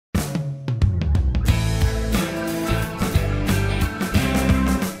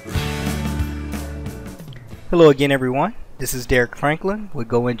Hello again everyone, this is Derrick Franklin with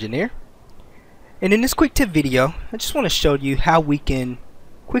GoEngineer, and in this quick tip video I just want to show you how we can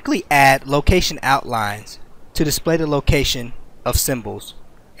quickly add location outlines to display the location of symbols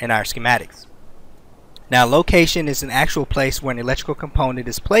in our schematics. Now, location is an actual place where an electrical component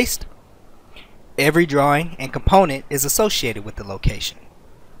is placed. Every drawing and component is associated with the location.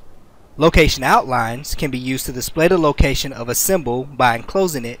 Location outlines can be used to display the location of a symbol by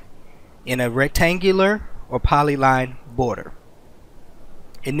enclosing it in a rectangular or polyline border.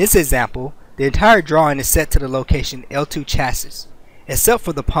 In this example, the entire drawing is set to the location L2 chassis, except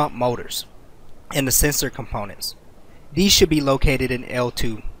for the pump motors and the sensor components. These should be located in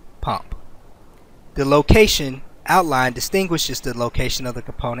L2 pump. The location outline distinguishes the location of the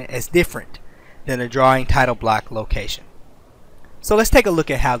component as different than the drawing title block location. So let's take a look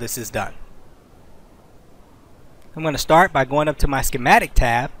at how this is done. I'm going to start by going up to my schematic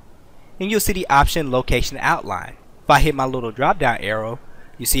tab, and you'll see the option location outline. If I hit my little drop down arrow,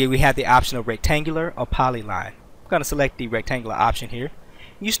 you see we have the option of rectangular or polyline. I'm going to select the rectangular option here.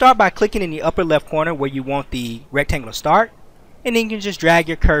 You start by clicking in the upper left corner where you want the rectangle to start, and then you can just drag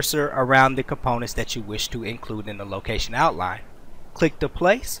your cursor around the components that you wish to include in the location outline. Click to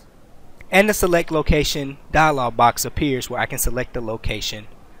place, and the select location dialog box appears where I can select the location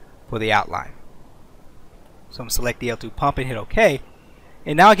for the outline. So I'm going to select the L2 pump and hit OK.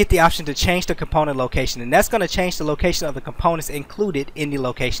 And now I get the option to change the component location, and that's going to change the location of the components included in the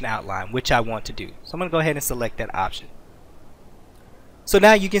location outline, which I want to do. So I'm going to go ahead and select that option. So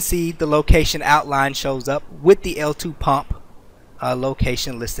now you can see the location outline shows up with the L2 pump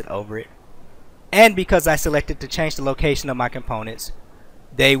location listed over it. And because I selected to change the location of my components,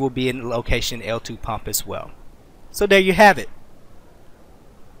 they will be in the location L2 pump as well. So there you have it.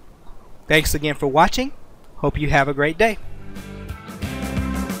 Thanks again for watching. Hope you have a great day.